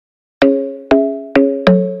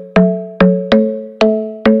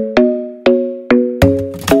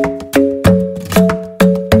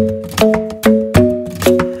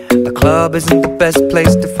isn't the best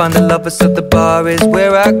place to find a lover, so the bar is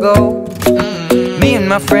where I go. Me and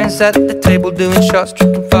my friends at the table doing shots,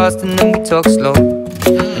 tripping fast, and then we talk slow.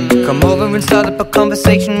 And you come over and start up a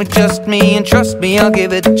conversation with just me, and trust me, I'll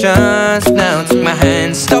give it a chance. Now take my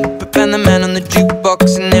hand, stop it, and the man on the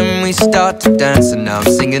jukebox, and then we start to dance. And now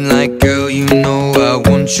I'm singing like, girl, you know I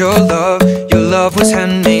want your love. Your love was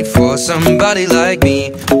handmade for somebody like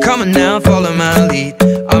me. Come on now, follow my lead.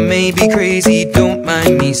 I may be crazy, don't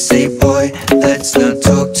mind me. Say, boy, let's not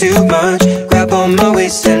talk too much. Grab on my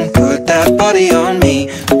waist and put that body on me.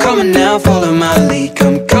 Come on now, follow my lead.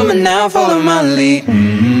 Come on now, follow my lead.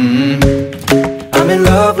 I'm in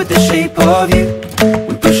love with the shape of you.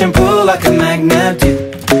 We push and pull like a magnet do.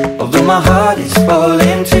 Although my heart is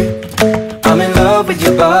falling too. I'm in love with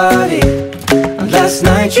your body. Last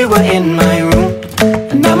night you were in my room,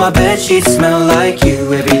 and now my bedsheets smell like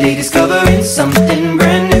you. Every day discovering something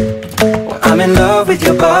brand new. Well, I'm in love with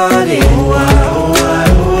your body. Oh,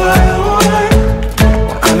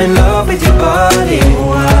 I'm in love with your body. Oh,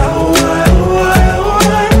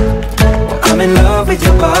 I'm in love with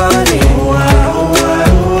your body. Oh,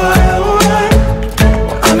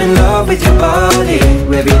 I'm in love with your body.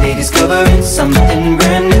 Every day discovering something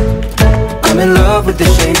brand new. I'm in love with the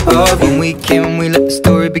shape of you. When we came, we let the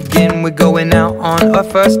story begin. We're going out on our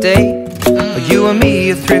first date. You and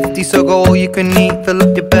me are thrifty, so go all you can eat. Fill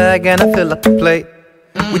up your bag and I fill up the plate.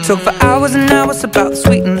 We talk for hours and hours about the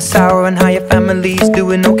sweet and the sour, and how your family's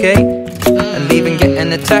doing okay. And leaving,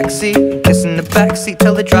 getting a taxi, kissing the backseat,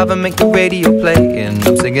 tell the driver make the radio play. And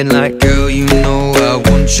I'm singing like, girl, you know I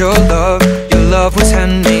want your love. Your love was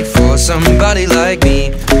handmade for somebody like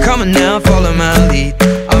me. Come on now, follow my lead.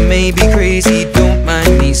 I may be crazy, don't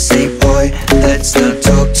mind me. Say, boy, let's not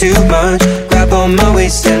talk too much. Grab on my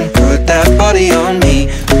waist and put that body on me.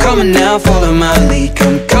 Come on now, follow my lead.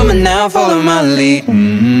 Come on now, follow my lead.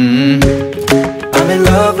 I'm in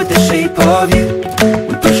love with the shape of you.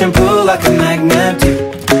 We push and pull like a magnet do.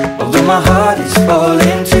 Although my heart is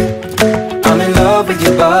falling too. I'm in love with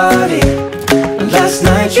your body. Last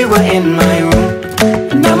night you were in my room,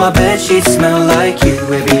 and now my bedsheets smell like you.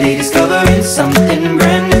 Every day discovering something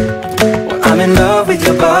brand new. Well, I'm in love with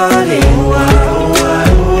your body.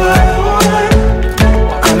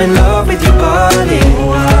 I'm in love with your body.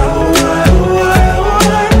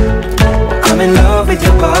 I'm in love with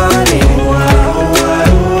your body.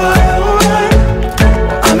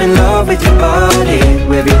 I'm in love with your body.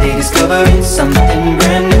 Every day discovering something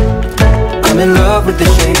brand new. I'm in love with the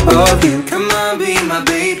shape of you. Come on, be my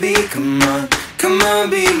baby, come on. Come on,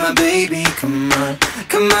 be my baby, come on.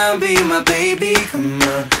 Come on, be my baby, come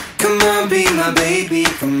on. Come on, be my baby,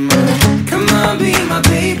 come on. Come on, be my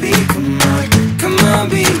baby, come on. Come on,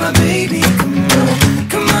 be my baby, come on.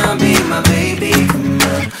 Come on, be my baby, come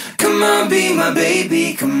on. Come on, be my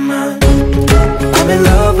baby, come on. I'm in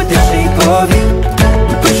love with the shape of you.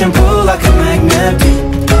 We push and pull like a magnet do.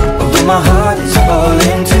 Although my heart is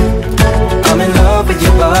falling too. I'm in love with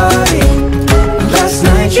your body. Last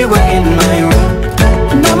night you were in my room,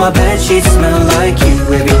 and now my bedsheets smell like you.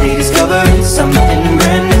 Every day discovering something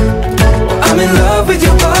brand new. I'm in love with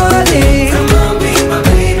your body. Come on, be my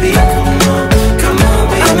baby, come on. Come on,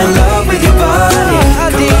 be I'm in love with your body.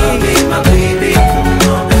 Come on, be my baby, come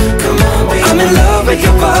on. Come on, be I'm in love with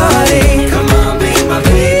your body. Come on, be my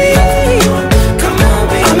baby, come on. Come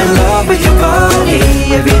on, be I'm in love with your body.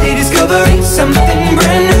 Every day discovering something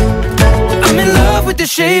brand new. I'm in love with the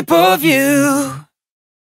shape of you.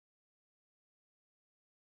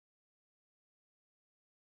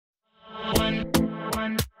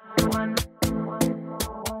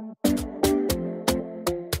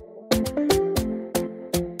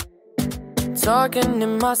 Talking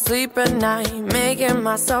in my sleep at night, making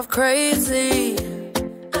myself crazy.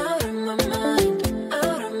 Out of my mind,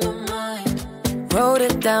 out of my mind. Wrote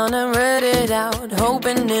it down and read it out,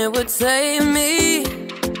 hoping it would save me.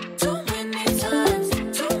 Too many times,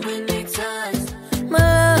 too many times. My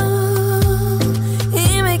love,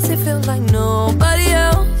 he makes it feel like nobody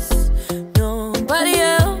else, nobody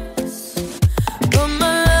else. But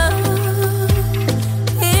my love,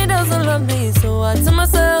 he doesn't love me, so I tell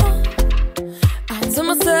myself,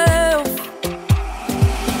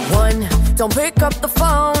 one, don't pick up the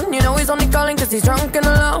phone. You know he's only calling cause he's drunk and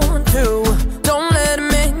alone. Two, don't let him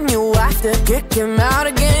in. You have to kick him out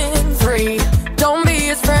again. Three, don't be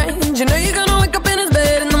his friend. You know you're gonna wake up in his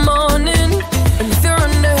bed in the morning, and if you're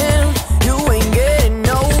under him, you ain't getting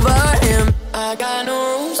over him. I got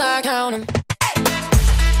no rules, I count him.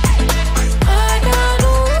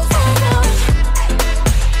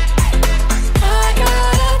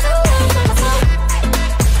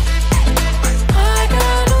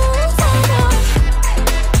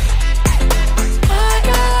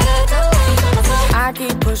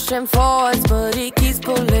 running forwards, but he keeps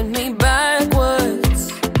pulling me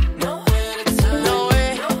backwards. Nowhere to turn,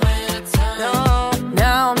 nowhere to turn. No.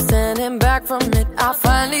 Now I'm standing back from it. I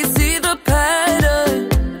finally see the pattern.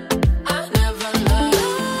 I never loved.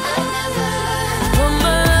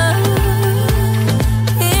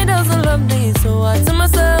 He doesn't love me, so I tell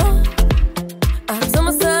myself,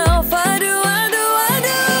 I do.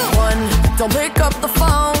 One, don't pick up the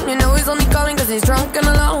phone. You know he's only calling cause he's drunk and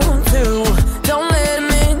alone. Two, don't let him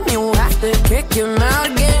in. You have to kick him out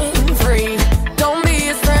again. Three, don't be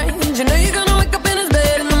a stranger. You know you're gonna wake up in his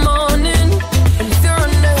bed in the morning. And if you're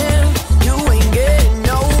under him, you ain't getting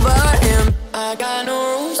over him. I got no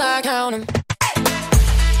rules, I count him.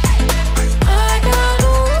 I got no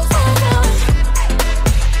rules, I count him.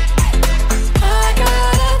 I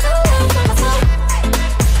gotta do it for myself.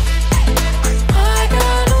 I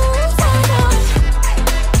got no rules, I count him.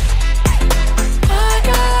 I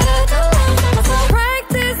gotta do it for myself.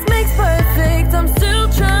 Practice makes perfect. I'm still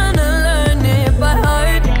trying to learn it by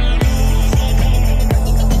heart.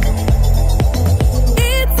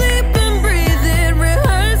 Eat, sleep, and breathe it.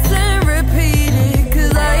 Rehearse and repeat it.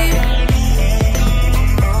 Cause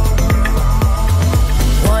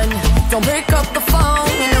one, don't pick up the phone.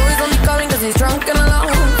 You know he's only calling cause he's drunk and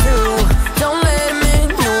alone. Two, don't let him in.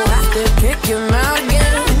 You have to kick him out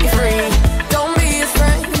again. Three, don't be a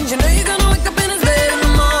stranger. You know you're gonna wake up in his bed in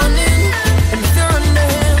the morning. And if you're under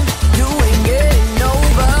him, you ain't getting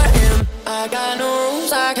over him. I got no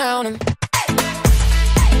rules, I count him.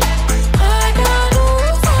 I got no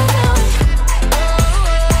rules, I count him.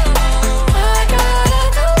 I gotta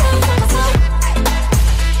do it for myself.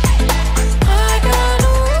 I got no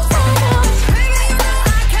rules, I count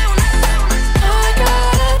him. I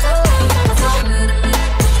gotta do it for myself.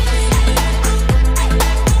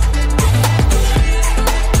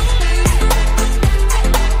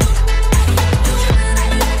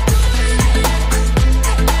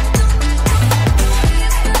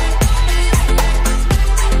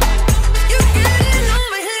 You getting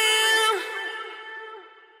over him.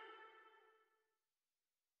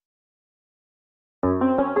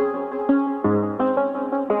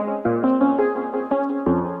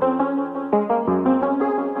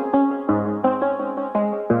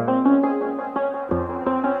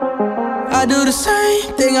 I do the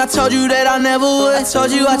same thing I told you that I never would. I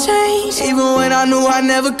told you I changed, even when I knew I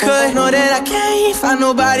never could. Know that I can't find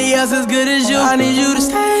nobody else as good as you. I need you to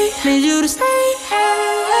stay, need you to stay.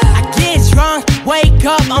 I get drunk, wake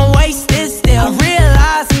up, I'm wasted still. I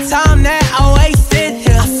realize the time that I wasted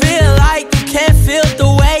here. I feel like you can't feel the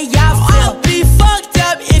way I feel. I'll be fucked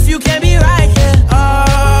up if you can't be right here.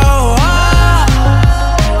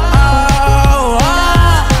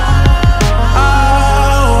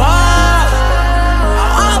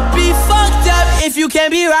 If you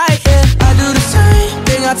can't be right, yeah. I do the same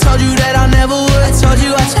thing I told you that I never would. I told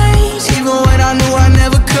you I changed, even when I knew I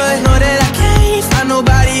never could. Know that I can't find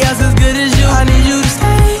nobody else as good as you. I need you to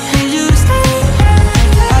stay, need you to stay.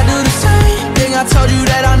 I do the same thing I told you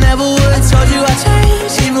that I never would. I told you I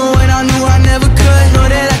changed, even when I knew I never could.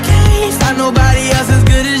 Know that I can't find nobody else as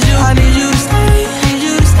good as you. I need you to stay, need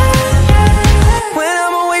you to stay. When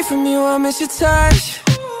I'm away from you, I miss your touch.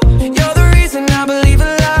 You're the reason I believe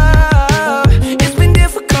in love. It's been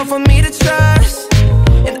difficult for me to trust,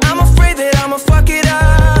 and I'm afraid that I'ma fuck it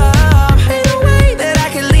up. Ain't no way that I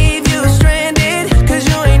can leave you stranded, cause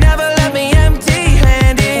you ain't never left me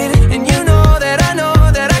empty-handed. And you know that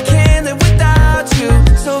I can't live without you.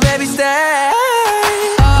 So baby, stay.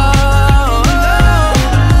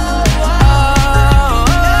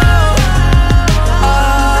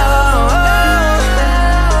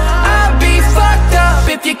 I'll be fucked up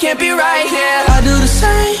if you can't be right here. I do the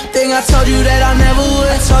same thing I told you that I never would.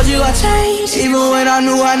 I told you I changed, even when I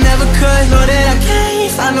knew I never could. Know that I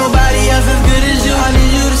can't find nobody else as good as you. I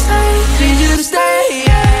need you to stay, need you to stay,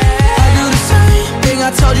 yeah. I do the same thing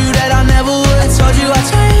I told you that I never would. I told you I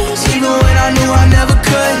changed, even when I knew I never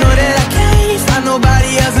could. Know that I can't find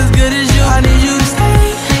nobody else as good as you. I need you to stay,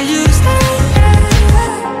 need you to stay.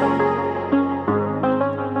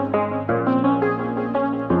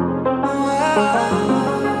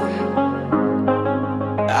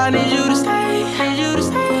 I need you to stay, need you to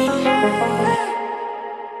stay.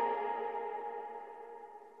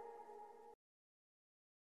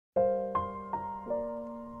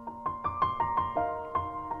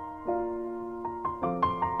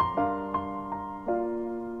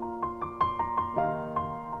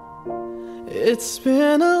 It's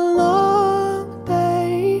been a long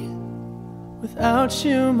day without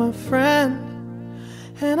you, my friend,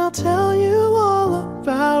 and I'll tell you all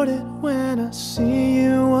about it when I see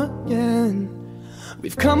you again.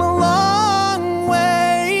 We've come a long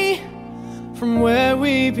way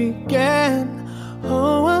began.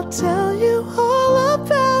 Oh, I'll tell you all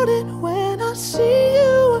about it when I see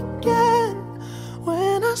you again.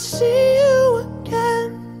 When I see you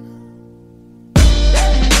again.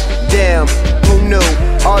 Damn, who knew?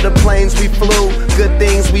 All the planes we flew, good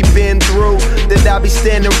things we've been through, that I'll be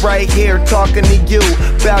standing right here talking to you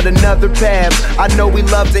about another path. I know we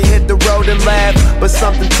love to hit the road and laugh, but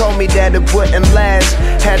something told me that it wouldn't last.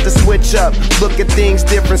 Had to switch up, look at things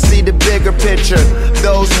different, see the bigger picture.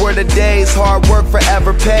 Those were the days, hard work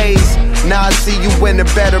forever pays. Now I see you in a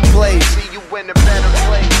better place.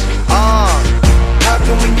 How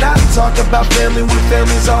can we not talk about family when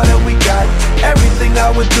family's all that we got? Everything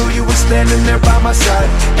I went through, you were standing there by my side,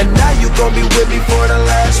 and now you gon' be with me for the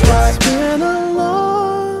last ride. It's been a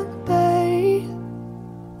long day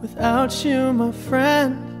without you, my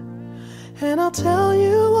friend, and I'll tell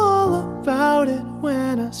you all about it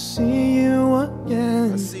when I see you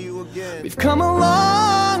again. We've come a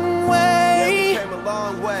long way,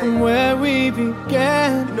 from where we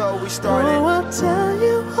began. You know we started. Oh, I'll tell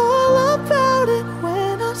you all about it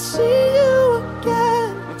when I see you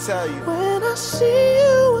again. Let me tell you. When I see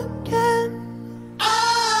you again.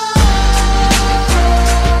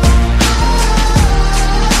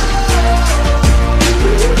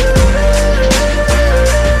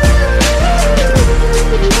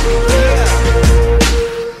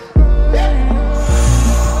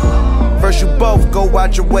 First you both go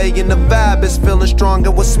out your way and the vibe is feeling strong,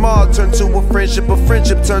 and what's small turn to a friendship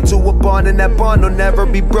turn to a bond, and that bond will never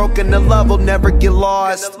be broken, the love will never get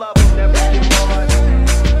lost.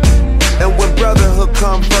 And when brotherhood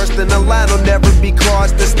come first, then the line will never be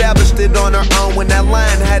crossed. Established it on our own when that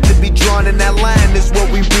line had to be drawn, and that line is what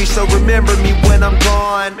we reach, so remember me when I'm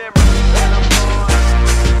gone.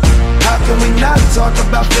 How can we not talk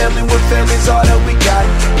about family when family's all that we got?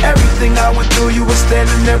 Everything I went through, you were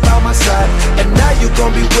standing there by my side, and now you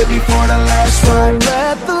gon' be with me for the last ride.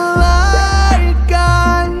 Let the light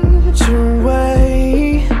guide your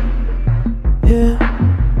way. Yeah.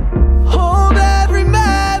 Hold every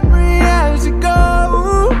memory as you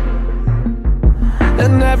go,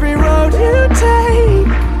 and every road you take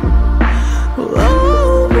will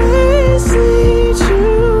always lead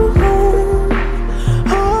you home.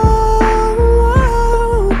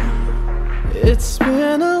 Oh, it's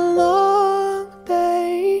been a long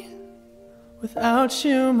day without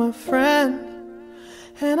you, my friend,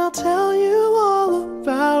 and I'll tell you all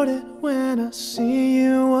about it when I see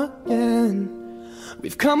you again.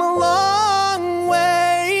 We've come a long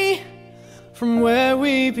way from where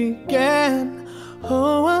we began.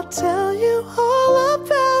 Oh, I'll tell you all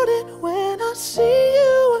about it when I see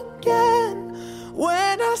you again.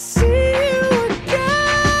 When I see you again.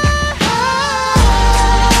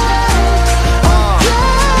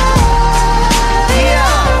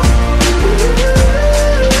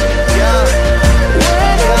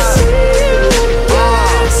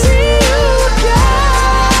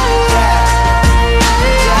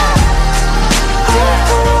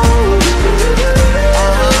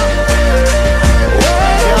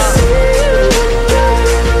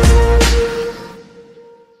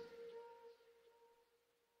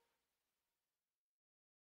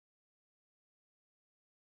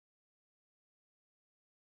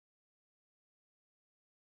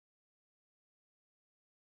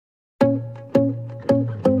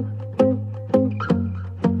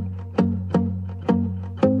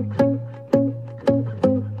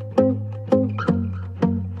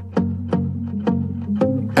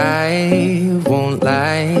 I won't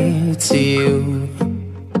lie to you.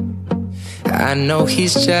 I know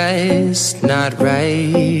he's just not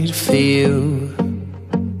right for you.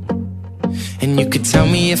 And you could tell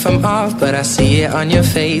me if I'm off, but I see it on your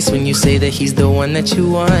face when you say that he's the one that you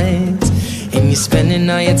want. And you're spending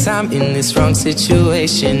all your time in this wrong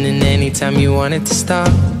situation, and anytime you want it to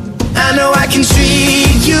stop, I know I can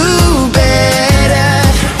treat you better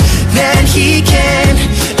than he can,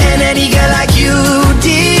 and any girl like you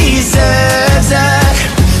deserves a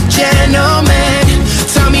gentleman.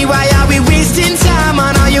 Tell me, why are we wasting time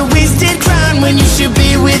on all your wasted crown when you should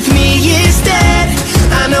be with me instead?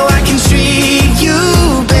 I know I can treat you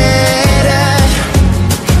better,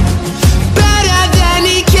 better than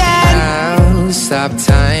he can. I'll stop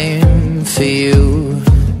time for you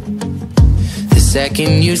the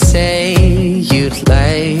second you say you'd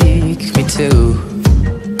like me to.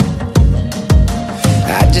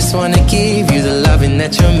 I just wanna give you the loving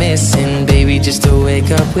that you're missing, baby, just to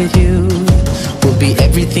wake up with you will be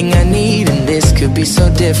everything I need, and this could be so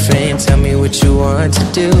different. Tell me what you want to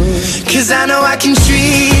do, 'cause I know I can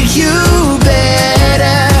treat you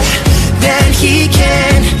better than he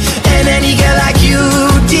can, and any girl like you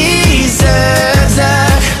deserves a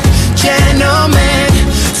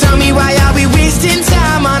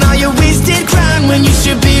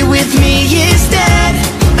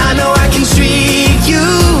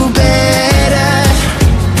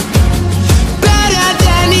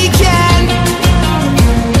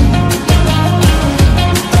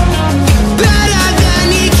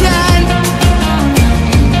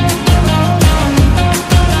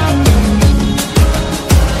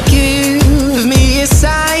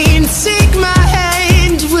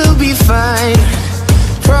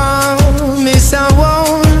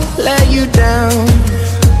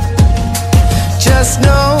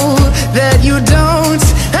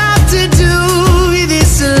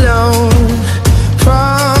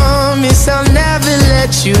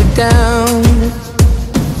you down.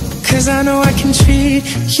 Cause I know I can treat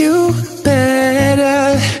you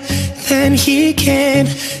better than he can.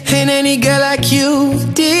 And any girl like you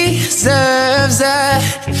deserves a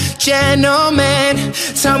gentleman.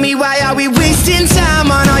 Tell me, why are we wasting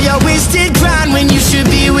time on all your wasted grind when you should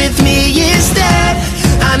be with me instead?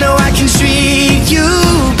 I know I can treat you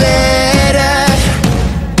better,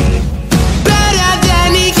 better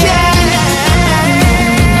than he can.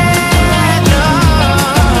 No,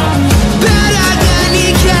 better than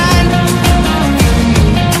he can.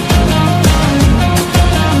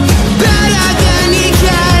 Better than he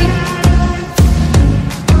can.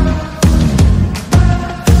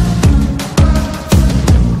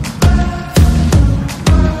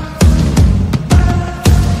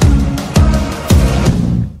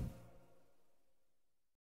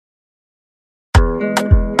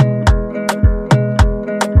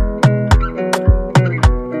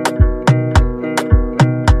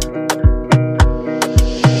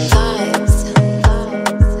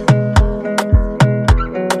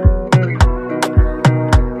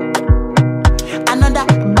 Another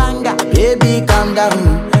banger. Baby, calm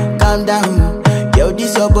down, calm down. Yo,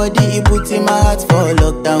 this your body, it puts in my heart for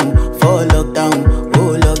lockdown,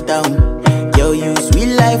 oh lockdown. Yo, you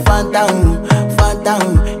sweet life, phantom,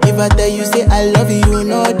 phantom. If I tell you say I love you,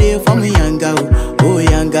 no day for me, young girl, oh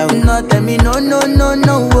young girl. No tell me no, no, no,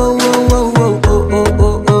 no, oh, oh, oh, oh, oh,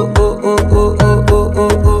 oh, oh, oh, oh, oh, oh, oh, oh, oh,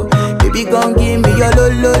 oh. Baby, gon' give me your lo,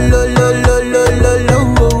 lo, lo, lo, lo, lo, lo, lo,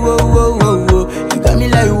 oh, oh, oh, oh, oh. You got me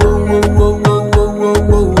like whoa, whoa, whoa, whoa, whoa, whoa,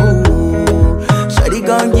 whoa, whoa. Shawty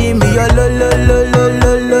gon' give me your lo, lo, lo, lo,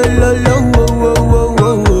 lo, lo, lo, lo, oh, oh, oh,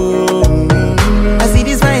 oh, oh. I see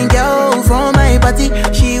this fine girl from my party,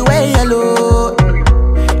 she wear yellow.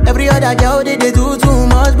 Every other girl they do too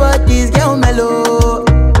much, but this girl mellow.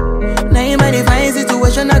 Now in my divine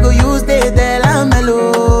situation, I go use they tell I'm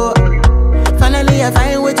mellow. Finally, I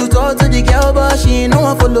find way to talk to the girl, but she ain't no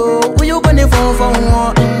one follow. Who you gonna phone for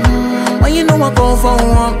one? When you know I come for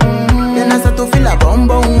one, then I start to feel a bum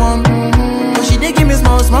bum one. But she dey give me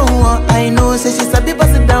small small one. I know, say she's a bit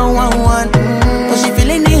pass it down one. But she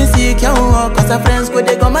feeling insecure, cause her friends go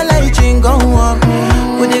they go my light ring go on.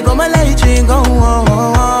 Go they go my light ring go on.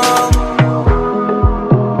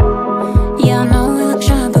 Yeah, I know we look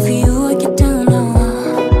shy, but for you I get down low.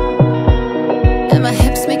 And my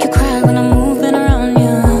hips make you cry when I'm moving around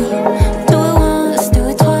you. Do it once, do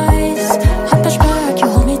it twice. I push back, you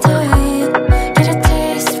hold me tight. Get a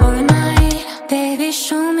taste for a night. Baby,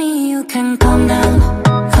 show me you can calm down,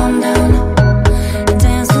 calm down.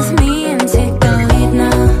 Dance with me and take the lead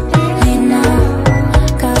now, lead now.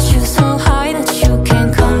 Got you so high that you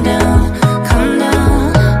can't come down, come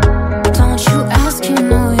down. Don't you ask, you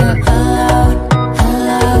know you're allowed,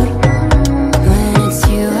 allowed. When it's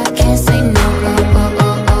you, I can't say no. Oh, oh,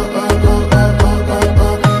 oh, oh, oh, oh, oh, oh, oh,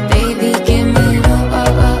 oh. Baby, give me no. Oh,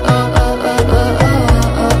 oh, oh, oh, oh, oh,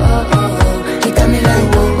 oh, oh, oh, oh. You got me like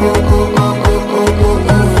whoa, whoa, whoa, whoa, whoa, whoa, whoa,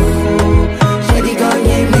 whoa. Shawty gon'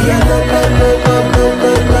 give me a lo, lo, lo, lo, lo,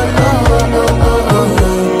 lo, lo, oh, oh,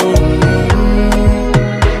 oh, oh.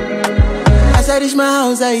 As I reach my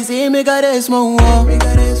house, I see me got a small wall.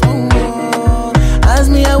 As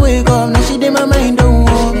me I wake up, now she did my mind don't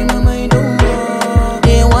walk.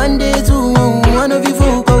 Then one day two, one of you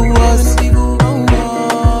folk go was.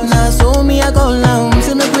 Now so me I go down,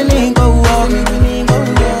 see me willing go walk.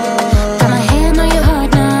 Got my hand on your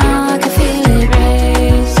heart now, I can feel it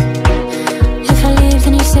race. If I leave,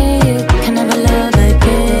 then you say you can never love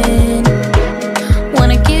again.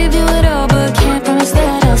 Wanna give you it all, but can't promise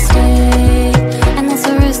that I'll stay. And that's a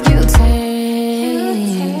risk you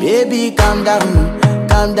take. Baby, calm down,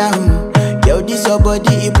 calm down. Yo, this your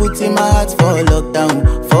body, it puts in my heart for lockdown,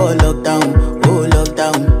 oh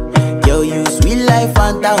lockdown. Yo, you sweet life,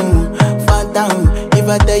 phantom, phantom. If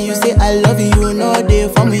I tell you say I love you, no day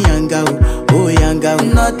for me, young girl, oh young girl.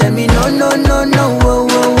 No tell me no, no, no, no, oh,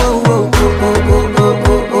 oh, oh, oh, oh, oh, oh, oh,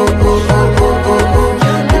 oh, oh, oh, oh, oh, oh.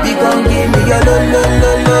 Baby, gon' give me your lo, lo,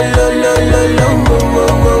 lo, lo, lo, lo, lo, lo, oh, oh,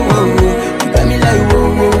 oh, oh, oh. You got me like whoa,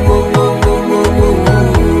 whoa, whoa, whoa, whoa, whoa, whoa, whoa.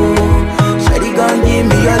 Shawty gon' give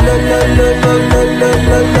me your lo, lo, lo, lo, lo, lo,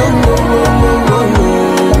 lo, lo, oh, oh, oh, oh, oh.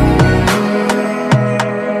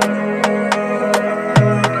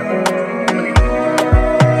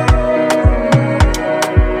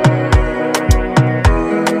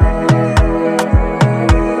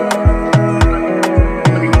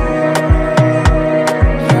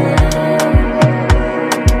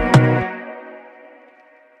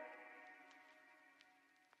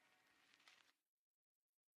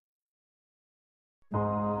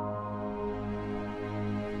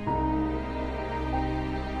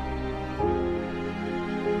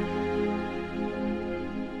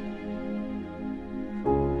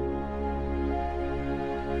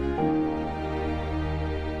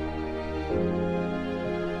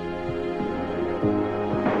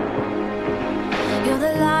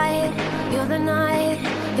 the night,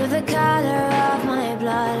 you're the color of my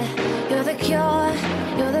blood. You're the cure,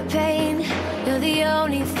 you're the pain, you're the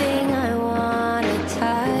only thing I wanna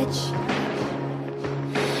touch.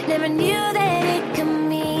 Never knew that it could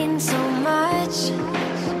mean so much,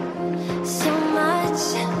 so much.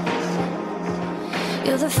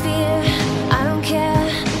 You're the fear, I don't care,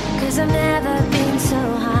 'cause I've never been so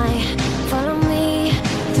high. Follow me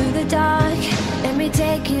through the dark, let me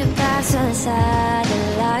take you past the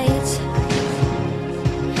satellites.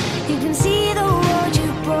 You can see the world you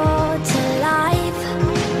brought to life,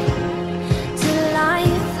 to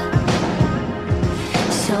life.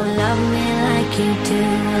 So love me like you do,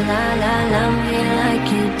 la la, love me like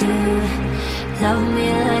you do. Love me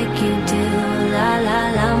like you do, la la,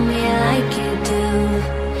 love me like you do.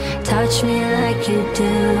 Touch me like you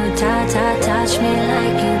do, touch me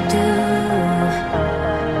like you do.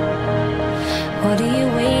 What are you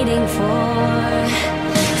waiting for?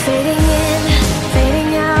 Fading in,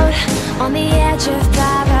 fading out, on the edge of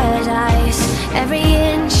paradise. Every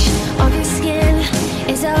inch of your skin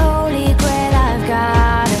is a holy grail I've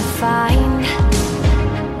gotta find.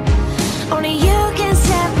 Only you can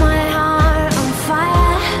set my heart on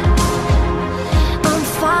fire, on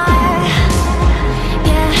fire.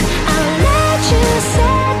 Yeah, I'll let you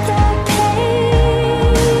set the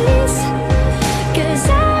pace, 'cause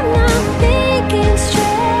I'm not thinking straight.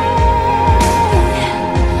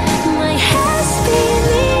 My head's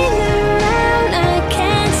spinning around, I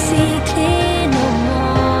can't see clear no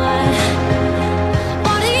more.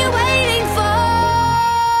 What are you waiting for?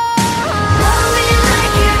 Love me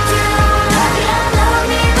like you do, love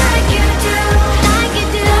me like you do, like you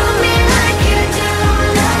do. Love me like you do,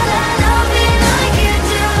 love me like you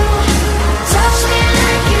do. Touch me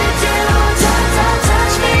like you do,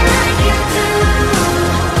 touch me like you do.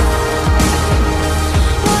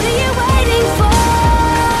 What are you waiting for?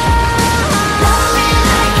 Love me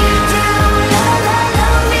like you do,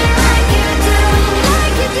 love me like you do,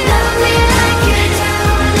 like you do. Love me like you do,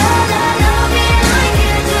 love me like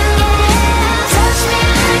you do. Touch me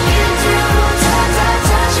like you do,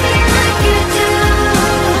 touch me like you do.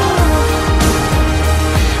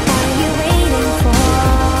 What are you waiting for?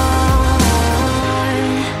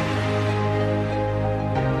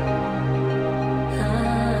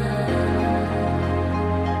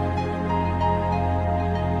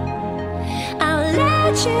 I'll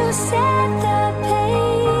let you set the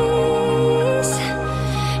pace,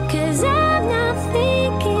 'cause I'm not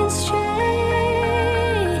thinking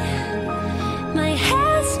straight. My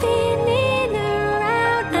head's spinning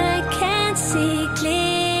around, I can't see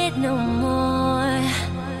clear no more.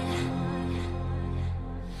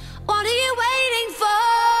 What are you waiting for?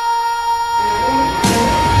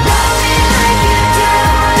 Love me like you do,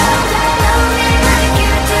 love me like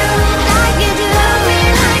you do, like you do. Love me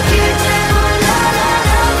like you do,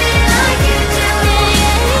 love me like you do.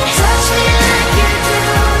 Touch me like you do,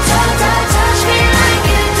 touch me like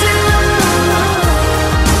you do.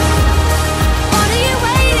 What are you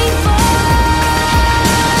waiting for?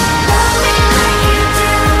 Love me like you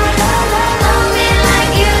do, love me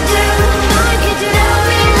like you do, like you do. Love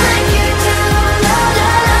me like you do,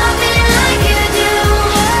 love me like you do.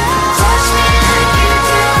 Touch me like you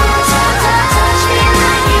do, touch me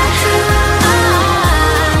like you do.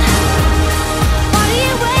 What are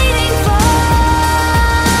you waiting for?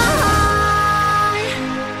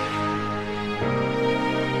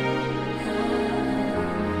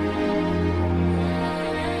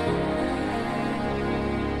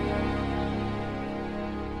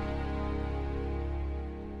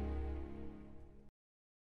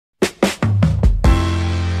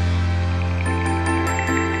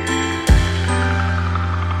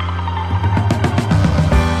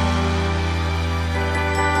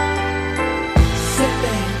 Say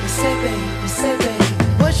baby, say baby, say baby,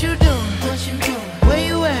 what you doing? What you doing? Where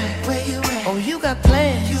you at? Where you at? Oh, you got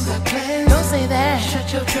plans? You got plans? Don't say that.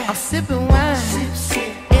 Shut your trap. I'm sipping wine, sip,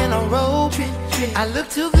 sip. In a robe. Drip, drip. I look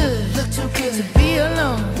too good to be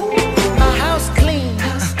alone. My house clean,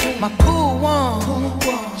 my pool warm.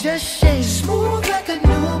 Just shake smooth like a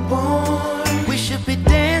newborn. We should be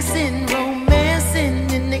dancing, romancing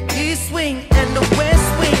in the east wing and the west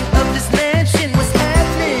wing of this mansion. What's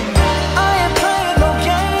happening? I ain't playing no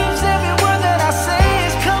games. Every word that I say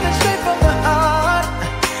is coming straight from the heart.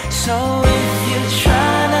 So if you're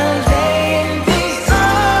trying to lay in these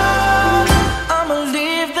arms, I'ma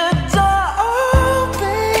leave the door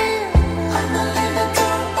open. I'ma leave the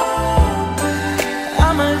door open.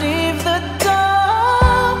 I'ma leave the door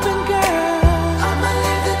open, girl. I'ma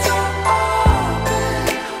leave the door open.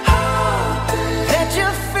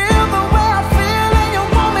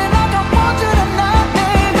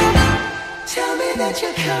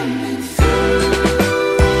 you're coming through.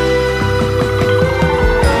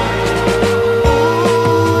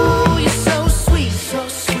 Ooh, you're so sweet, so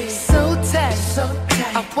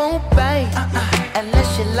tight. I won't bite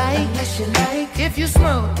unless you like. If you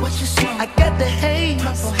smoke, what you smoke? I got the haze.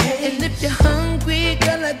 And if you're hungry,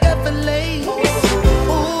 girl, I got fillets.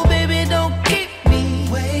 Ooh, baby, don't keep me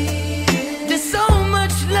waiting. There's so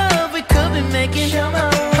much love we could be making.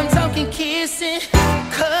 I'm talking kissing,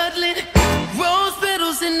 cuddling, rose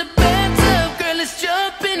petals in the bathtub. Girl, it's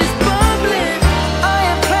jumping, it's bubbling. I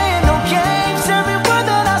ain't playing no games. Every word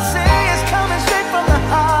that I say is coming straight from the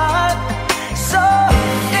heart. So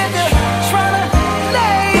if you're trying to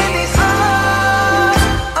lay in these arms,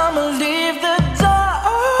 I'ma leave the door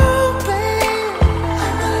open.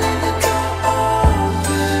 I'ma leave the door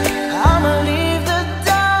open. I'ma leave the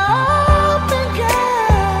door open,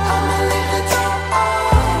 girl. I'ma leave the door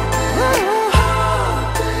open.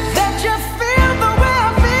 That you feel the way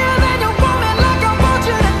I feel, and you want me like I want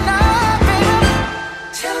you tonight, baby.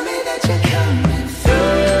 Tell me that you're coming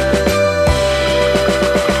through.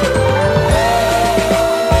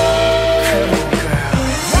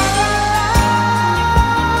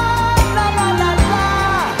 La la la la,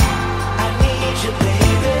 I need you,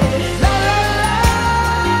 baby. La la la,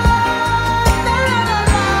 la la la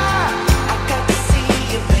la, I got to see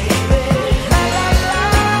you, baby. La la la,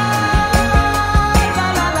 la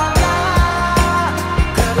la la la,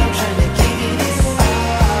 girl, I'm trying to give you this.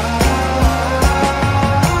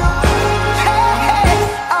 Hey,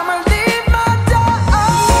 I'ma leave my door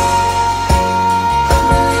open.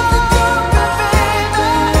 I'ma leave the door open, baby.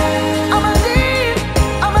 I'ma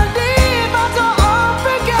leave my door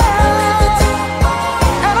open, girl.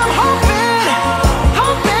 And I'm hoping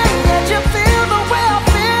that you feel the way I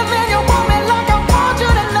feel, and you want me like I want you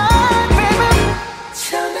tonight, baby.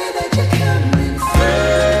 Tell me that you're coming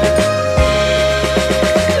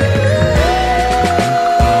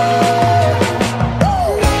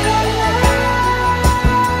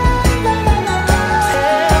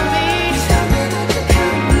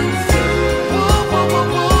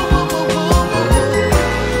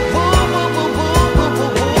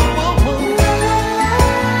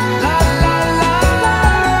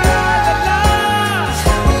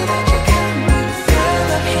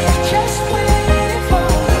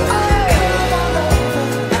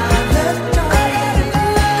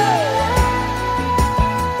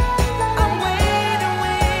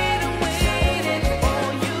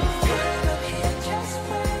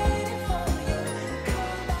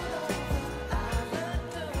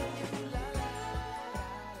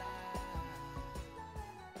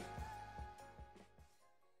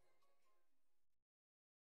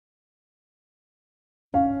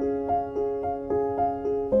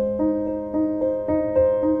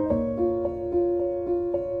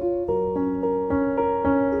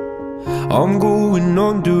I'm going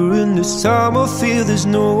on during this time. I feel there's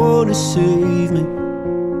no one to save me.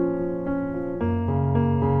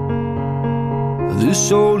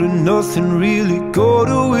 This all and nothing really got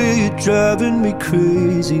away. You're driving me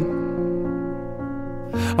crazy.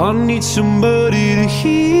 I need somebody to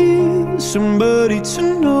hear, somebody to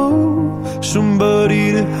know,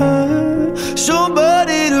 somebody to have,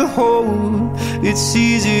 somebody to hold. It's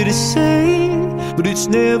easy to say, but it's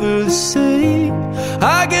never the same.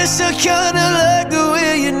 I guess I kinda like the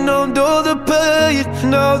way you numbed all the pain.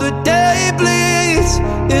 Now the day bleeds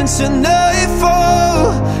into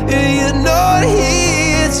nightfall, and you're not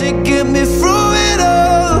here to get me through it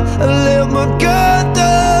all. I let my guard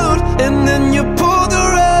down, and then you pulled the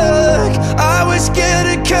rug. I was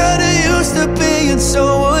getting kinda used to being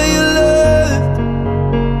someone you loved.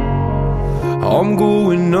 I'm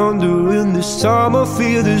going under, and this time I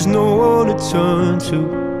feel there's no one to turn to.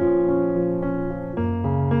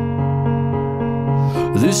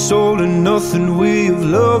 This all and nothing way of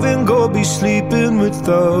loving, gonna be sleeping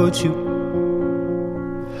without you.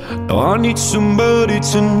 Now I need somebody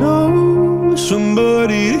to know,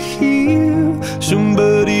 somebody to hear,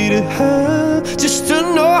 somebody to have, just to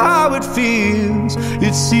know how it feels.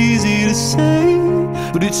 It's easy to say,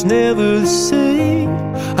 but it's never the same.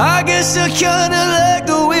 I guess I kinda like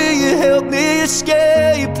the way you help me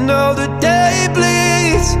escape. Now the day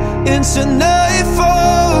bleeds into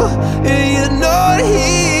nightfall, and you're not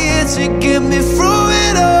here to get me through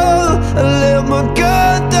it all. I let my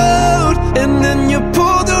guard down, and then you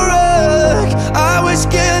pulled the rug. I was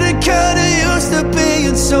getting kinda used to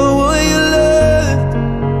being someone you loved.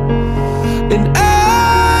 And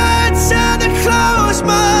I tend to close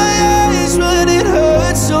my eyes when it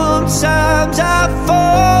hurts. Sometimes I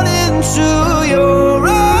fall into your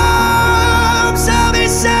arms. I'll be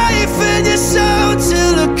safe in your soul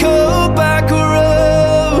till I come back around.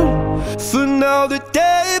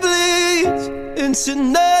 into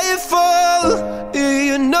nightfall.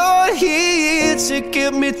 You're not here to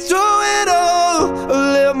get me through it all.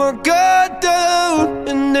 I let my guard down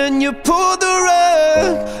and then you pulled the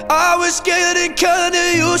rug. I was getting kinda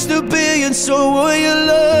used to being someone you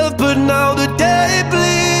love, but now the day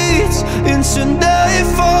bleeds into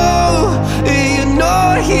nightfall. You're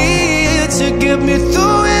not here to get me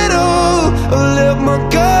through it all. I let my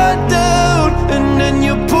guard down and then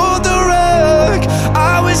you pulled the rug.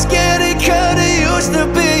 I was getting kinda used to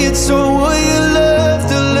being someone you loved.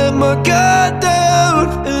 To let my guard down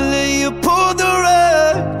and then you pulled the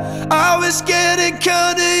rug. I was getting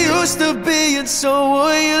kinda used to being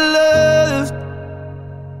someone you loved.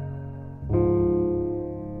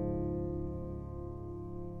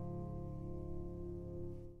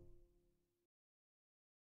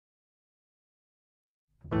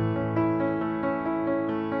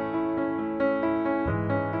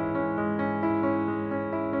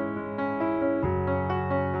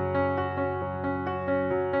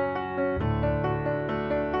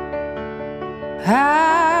 I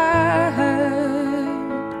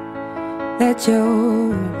heard that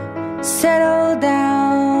you're settled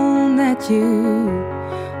down, that you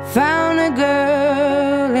found a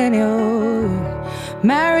girl and you're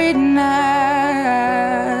married now.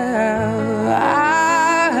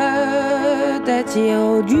 I heard that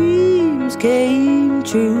your dreams came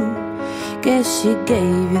true. Guess she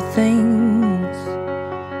gave you things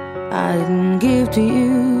I didn't give to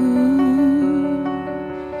you.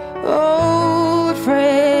 Old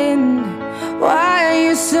friend, why are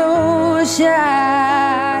you so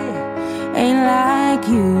shy? Ain't like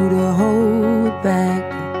you to hold back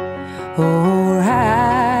or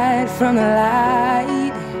hide from the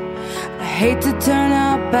light. I hate to turn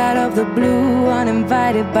up out of the blue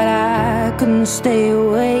uninvited, but I couldn't stay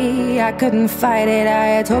away, I couldn't fight it. I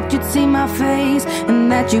had hoped you'd see my face and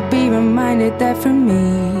that you'd be reminded that for me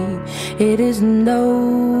it isn't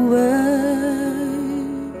over.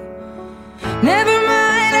 Never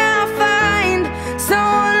mind, I'll find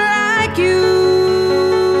someone like you.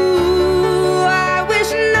 I wish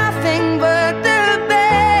nothing but the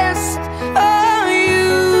best for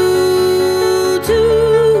you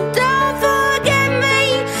too. Don't forget me,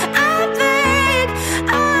 I beg.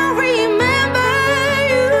 I'll remember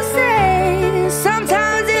you say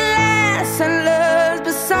sometimes it lasts and loves,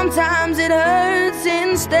 but sometimes it hurts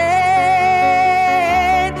instead.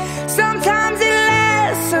 Sometimes it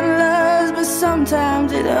lasts and loves, but sometimes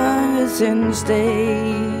it hurts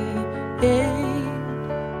instead.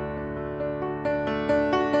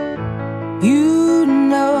 You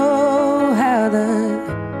know how the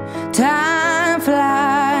time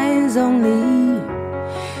flies. Only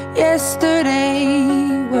yesterday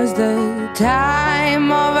was the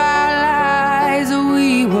time of our lives.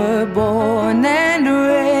 We were born and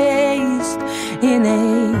raised in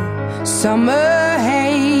a summer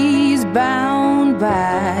haze, bound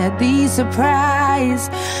by the surprise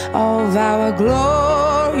of our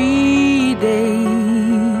glory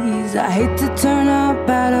days. I hate to turn up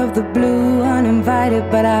out of the blue uninvited,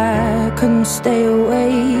 but I couldn't stay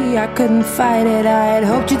away, I couldn't fight it. I had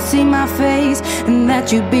hoped you'd see my face and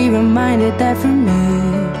that you'd be reminded that for me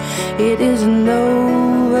it isn't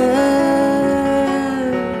over.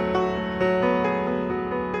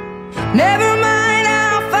 Never mind,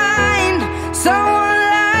 I'll find someone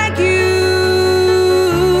like you.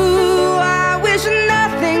 I wish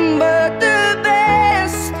nothing but the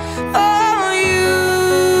best for you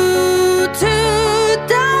too.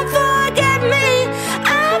 Don't forget me,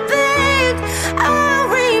 I beg. I'll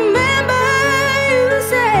remember you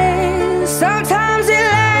say sometimes it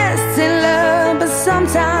lasts in love, but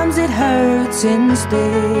sometimes it hurts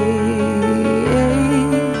instead.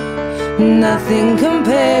 Nothing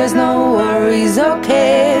compares, no worries or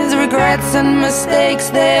cares, regrets and mistakes,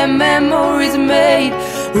 their memories made.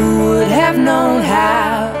 Who would have known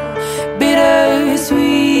how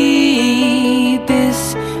bittersweet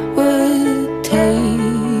this would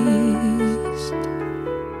taste?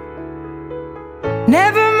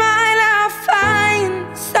 Never mind, I'll find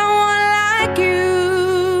someone like you.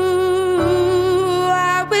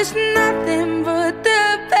 I wish nothing but the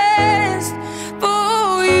best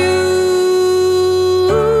for you.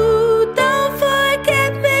 Don't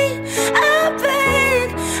forget me, I beg.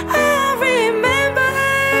 I'll remember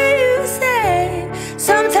you said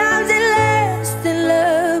sometimes it lasts in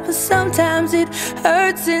love, but sometimes it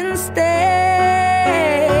hurts instead.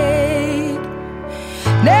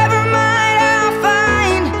 Never mind, I'll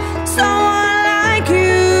find someone like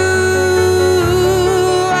you.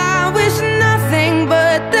 I wish nothing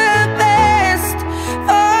but the best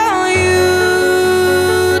for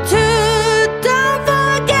you too. Don't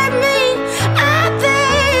forget me, I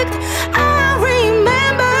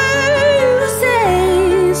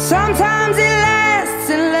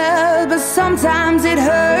it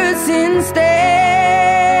hurts instead.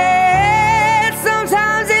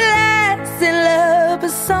 Sometimes it lasts in love,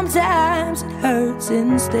 but sometimes it hurts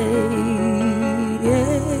instead.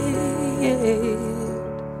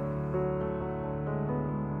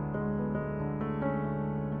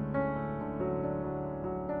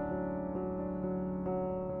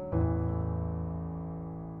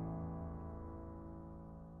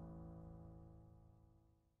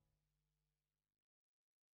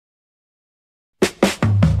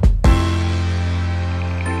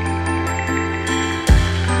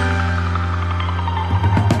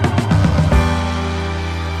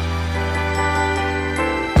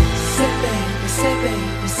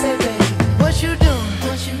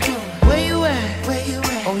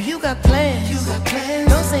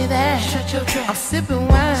 I'm sipping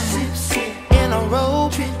wine in a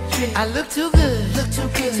robe. I look too good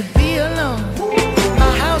to be alone.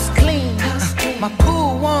 My house clean, my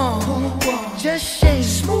pool warm. Just shake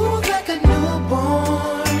smooth like a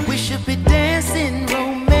newborn. We should be dancing,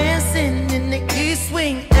 romancing in the east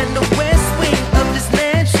wing and the west wing of this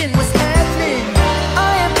mansion. What's happening? I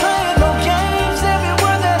ain't playing no games. Every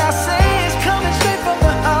word that I say is coming straight from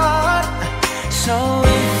the heart. So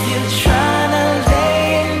if you're trying to lay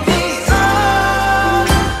in these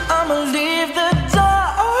arms, I'ma leave the door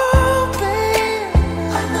open.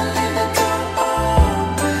 I'ma leave the door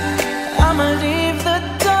open. I'ma leave the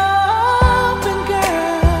door open,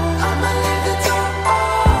 girl. I'ma leave the door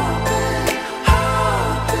open,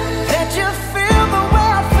 open. Let you feel the way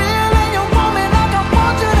I feel, and you want me like I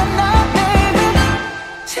want you tonight, baby.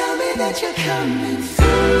 Tell me that you're coming through.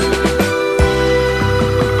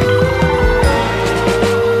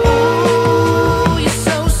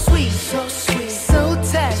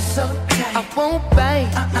 I won't bite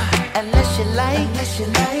unless you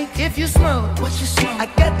like. If you smoke, what you smoke? I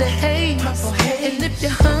got the head